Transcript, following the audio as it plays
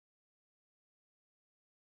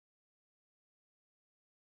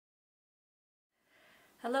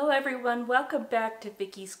Hello everyone, welcome back to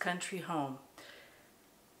Vickie's Country Home.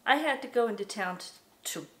 I had to go into town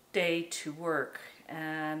today to work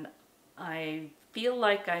and I feel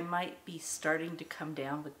like I might be starting to come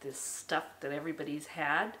down with this stuff that everybody's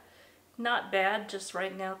had. Not bad, just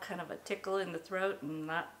right now kind of a tickle in the throat and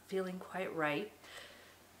not feeling quite right.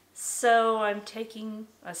 So I'm taking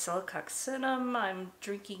a celecoxib, I'm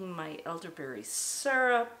drinking my elderberry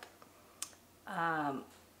syrup.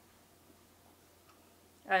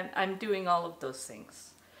 I'm doing all of those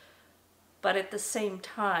things. But at the same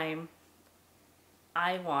time,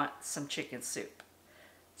 I want some chicken soup.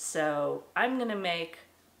 So I'm going to make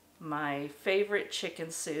my favorite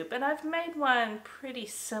chicken soup. And I've made one pretty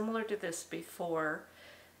similar to this before.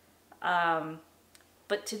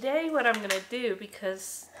 But today what I'm going to do,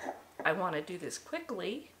 because I want to do this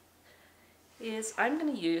quickly, is I'm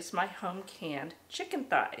going to use my home canned chicken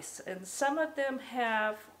thighs. And some of them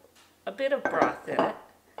have a bit of broth in it.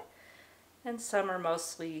 And some are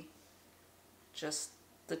mostly just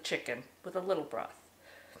the chicken with a little broth.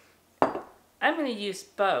 I'm going to use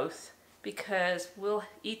both because we'll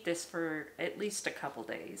eat this for at least a couple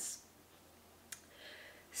days.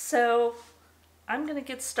 So I'm going to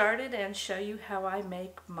get started and show you how I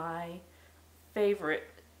make my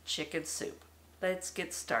favorite chicken soup. Let's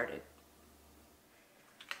get started.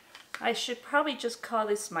 I should probably just call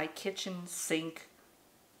this my kitchen sink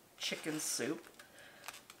chicken soup,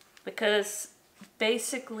 because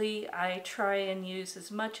basically I try and use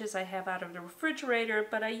as much as I have out of the refrigerator,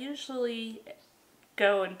 but I usually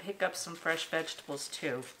go and pick up some fresh vegetables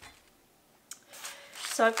too.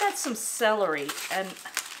 So I've got some celery, and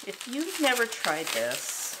if you've never tried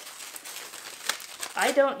this,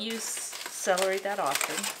 I don't use celery that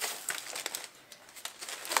often.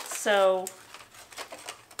 So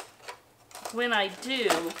when I do,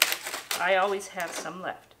 I always have some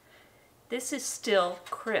left. This is still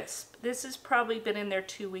crisp. This has probably been in there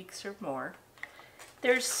 2 weeks or more.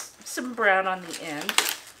 There's some brown on the end,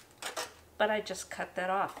 but I just cut that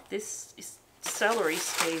off. This celery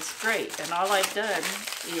stays great, and all I've done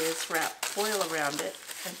is wrap foil around it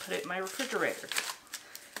and put it in my refrigerator.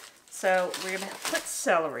 So we're going to put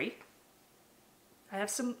celery. I have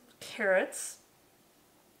some carrots,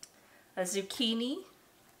 a zucchini,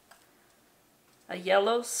 a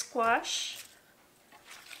yellow squash.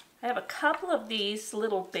 I have a couple of these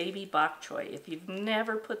little baby bok choy. If you've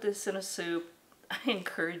never put this in a soup, I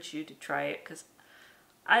encourage you to try it because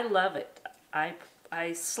I love it.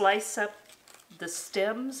 I slice up the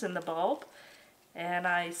stems and the bulb, and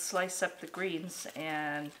I slice up the greens,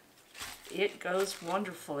 and it goes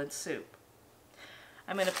wonderful in soup.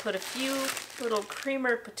 I'm going to put a few little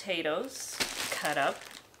creamer potatoes cut up.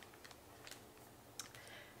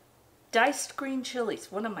 Diced green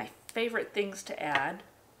chilies, one of my favorite things to add.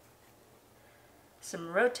 Some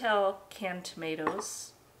Rotel canned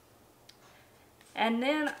tomatoes, and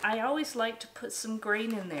then I always like to put some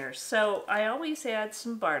grain in there, so I always add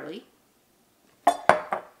some barley,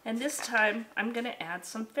 and this time I'm going to add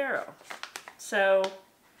some farro. So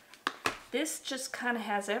this just kind of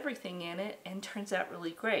has everything in it and turns out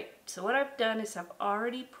really great. So what I've done is I've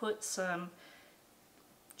already put some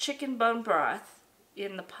chicken bone broth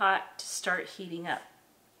in the pot to start heating up.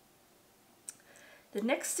 The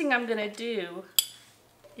next thing I'm going to do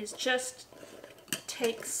is just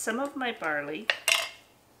take some of my barley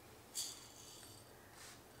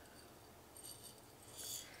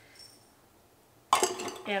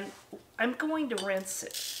and I'm going to rinse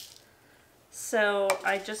it. So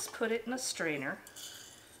I just put it in a strainer,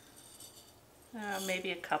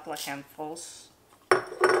 maybe a couple of handfuls.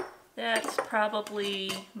 That's probably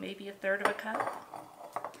maybe a third of a cup.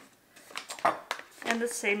 And the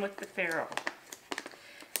same with the farro.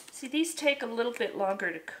 See, these take a little bit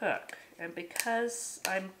longer to cook, and because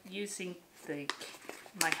I'm using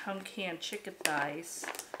my home canned chicken thighs,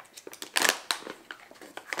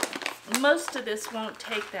 most of this won't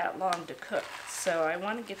take that long to cook. So I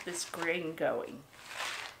want to get this grain going.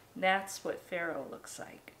 That's what farro looks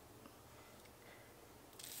like.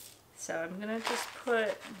 So I'm going to just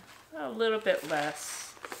put a little bit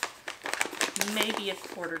less, maybe a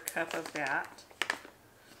quarter cup of that.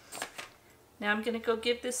 Now I'm going to go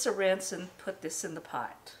give this a rinse and put this in the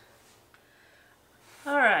pot.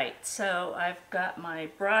 Alright, so I've got my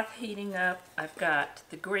broth heating up, I've got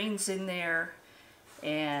the greens in there,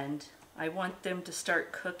 and I want them to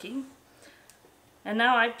start cooking. And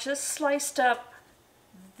now I've just sliced up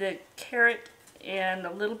the carrot and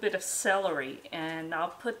a little bit of celery, and I'll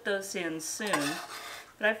put those in soon.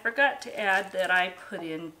 But I forgot to add that I put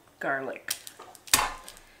in garlic.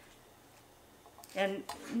 And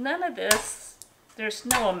none of this, there's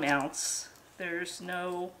no amounts There's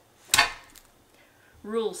no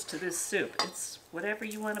rules to this soup. It's whatever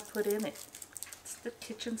you want to put in it. It's the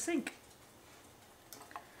kitchen sink.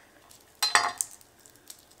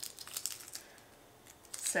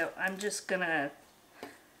 So I'm just gonna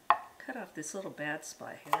cut off this little bad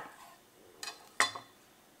spot here.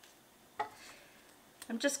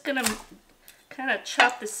 I'm just gonna kind of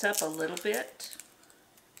chop this up a little bit,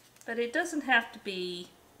 but it doesn't have to be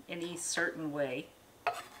any certain way.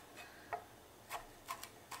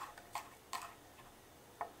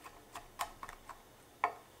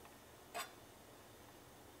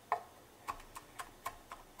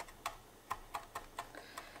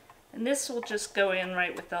 And this will just go in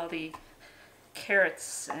right with all the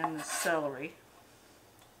carrots and the celery.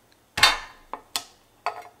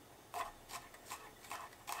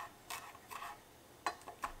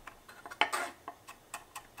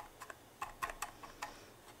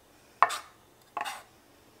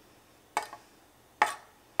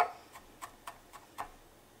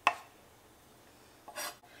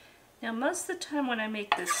 Now most of the time when I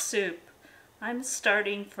make this soup, I'm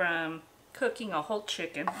starting from cooking a whole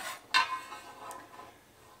chicken,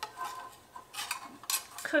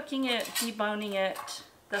 cooking it, deboning it,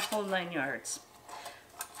 the whole 9 yards.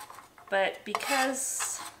 But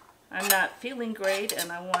because I'm not feeling great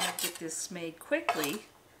and I want to get this made quickly,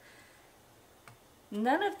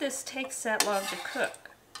 none of this takes that long to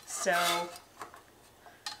cook. So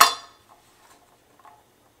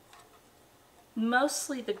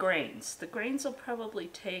mostly the grains. The grains will probably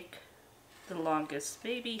take the longest,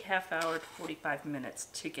 maybe half hour to 45 minutes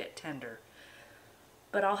to get tender.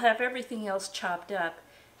 But I'll have everything else chopped up,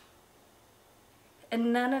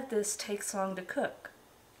 and none of this takes long to cook.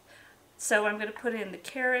 So I'm going to put in the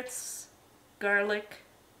carrots, garlic,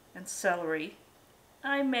 and celery.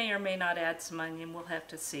 I may or may not add some onion, we'll have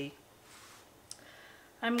to see.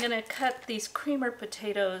 I'm going to cut these creamer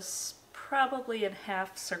potatoes probably in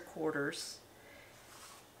halves or quarters.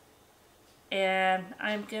 And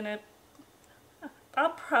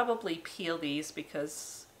I'll probably peel these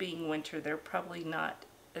because being winter, they're probably not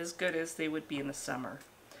as good as they would be in the summer.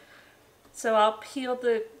 So I'll peel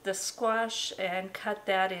the squash and cut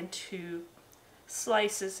that into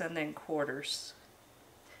slices and then quarters.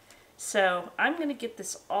 So I'm going to get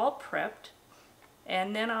this all prepped,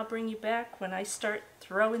 and then I'll bring you back when I start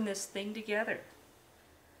throwing this thing together.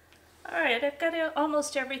 Alright, I've got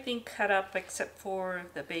almost everything cut up except for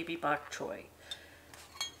the baby bok choy.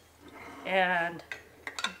 And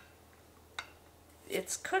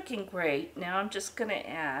it's cooking great. Now I'm just going to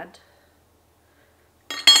add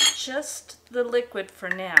just the liquid for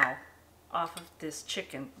now off of this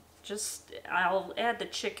chicken. I'll add the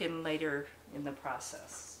chicken later in the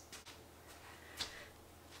process.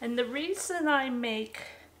 And the reason I make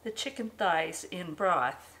the chicken thighs in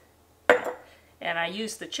broth, and I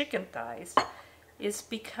use the chicken thighs, is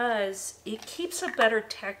because it keeps a better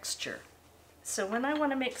texture. So when I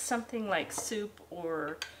want to make something like soup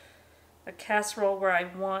or a casserole where I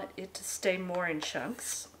want it to stay more in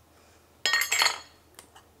chunks,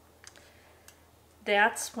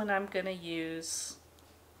 that's when I'm going to use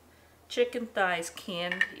chicken thighs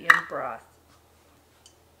canned in broth.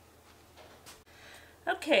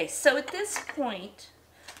 Okay, so at this point,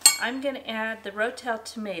 I'm going to add the Rotel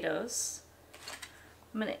tomatoes.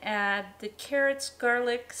 I'm going to add the carrots,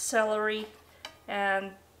 garlic, celery,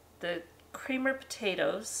 and the creamer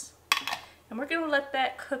potatoes. And we're going to let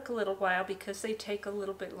that cook a little while because they take a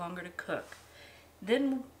little bit longer to cook.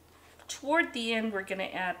 Then toward the end, we're going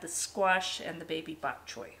to add the squash and the baby bok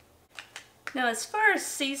choy. Now as far as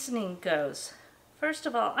seasoning goes, first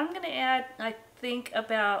of all, I'm going to add, I think,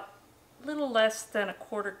 about a little less than a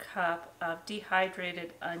quarter cup of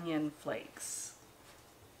dehydrated onion flakes.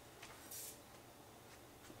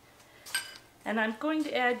 And I'm going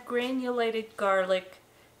to add granulated garlic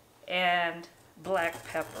and black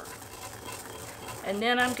pepper. And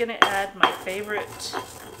then I'm going to add my favorite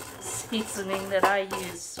seasoning that I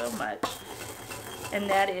use so much, and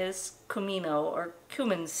that is cumino or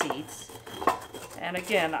cumin seeds. And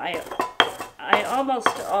again, I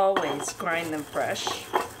almost always grind them fresh.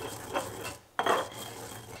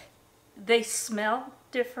 They smell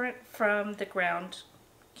different from the ground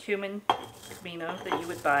cumino that you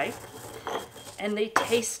would buy, and they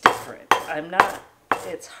taste different.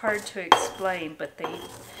 It's hard to explain, but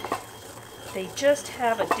they just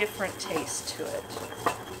have a different taste to it.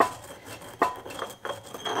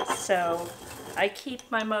 So I keep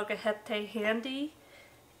my molcajete handy,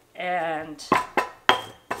 and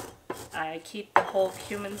I keep the whole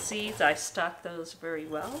cumin seeds. I stock those very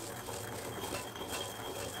well.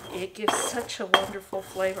 It gives such a wonderful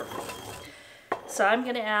flavor. So I'm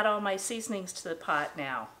going to add all my seasonings to the pot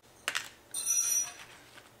now.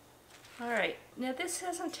 Alright, now this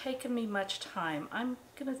hasn't taken me much time. I'm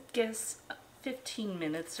going to guess 15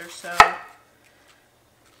 minutes or so.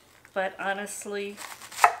 But honestly,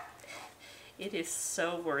 it is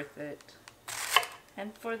so worth it.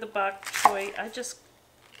 And for the bok choy,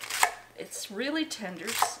 it's really tender,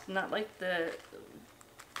 not like the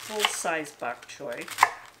full-size bok choy.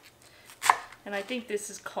 And I think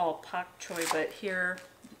this is called pak choy, but here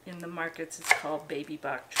in the markets it's called baby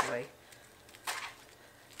bok choy.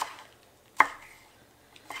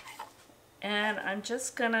 And I'm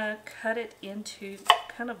just gonna cut it into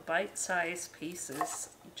kind of bite-sized pieces.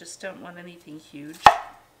 You just don't want anything huge.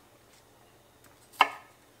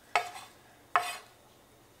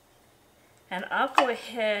 And I'll go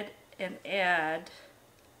ahead and add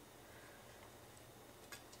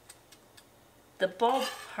the bulb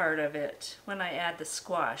part of it when I add the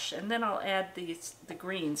squash, and then I'll add the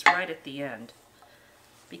greens right at the end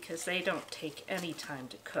because they don't take any time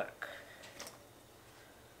to cook.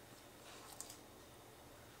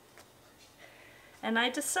 And I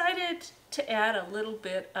decided to add a little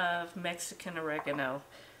bit of Mexican oregano.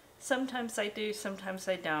 Sometimes I do, sometimes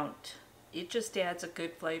I don't. It just adds a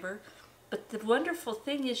good flavor. But the wonderful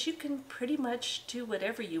thing is you can pretty much do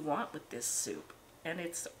whatever you want with this soup, and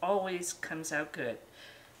it always comes out good.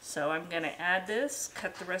 So I'm going to add this,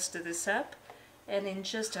 cut the rest of this up, and in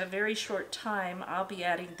just a very short time I'll be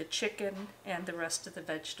adding the chicken and the rest of the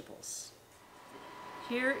vegetables.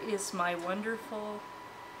 Here is my wonderful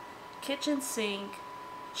kitchen sink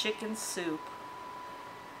chicken soup,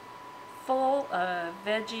 full of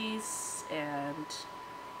veggies and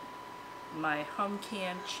my home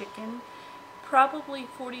canned chicken, probably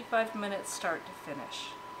 45 minutes start to finish,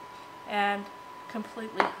 and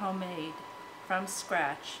completely homemade from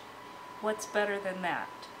scratch. What's better than that?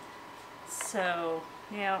 So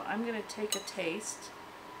now I'm going to take a taste,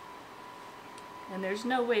 and there's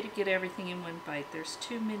no way to get everything in one bite. There's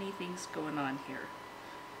too many things going on here.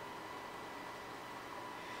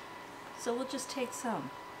 So we'll just take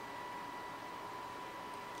some.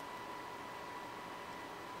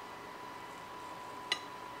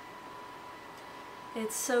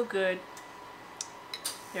 It's so good.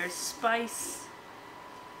 There's spice.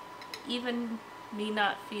 Even me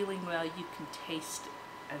not feeling well, you can taste it.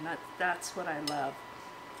 And that's what I love.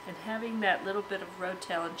 And having that little bit of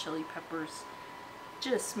rotel and chili peppers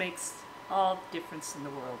just makes all the difference in the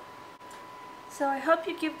world. So I hope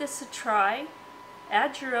you give this a try.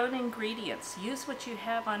 Add your own ingredients. Use what you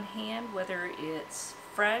have on hand, whether it's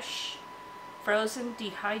fresh, frozen,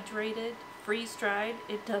 dehydrated, freeze-dried,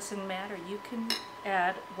 it doesn't matter. You can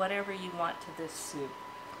add whatever you want to this soup.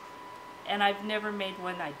 And I've never made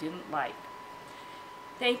one I didn't like.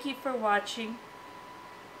 Thank you for watching.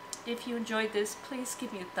 If you enjoyed this, please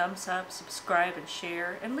give me a thumbs up, subscribe, and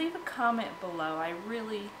share, and leave a comment below. I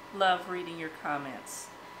really love reading your comments.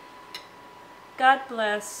 God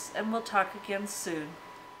bless, and we'll talk again soon.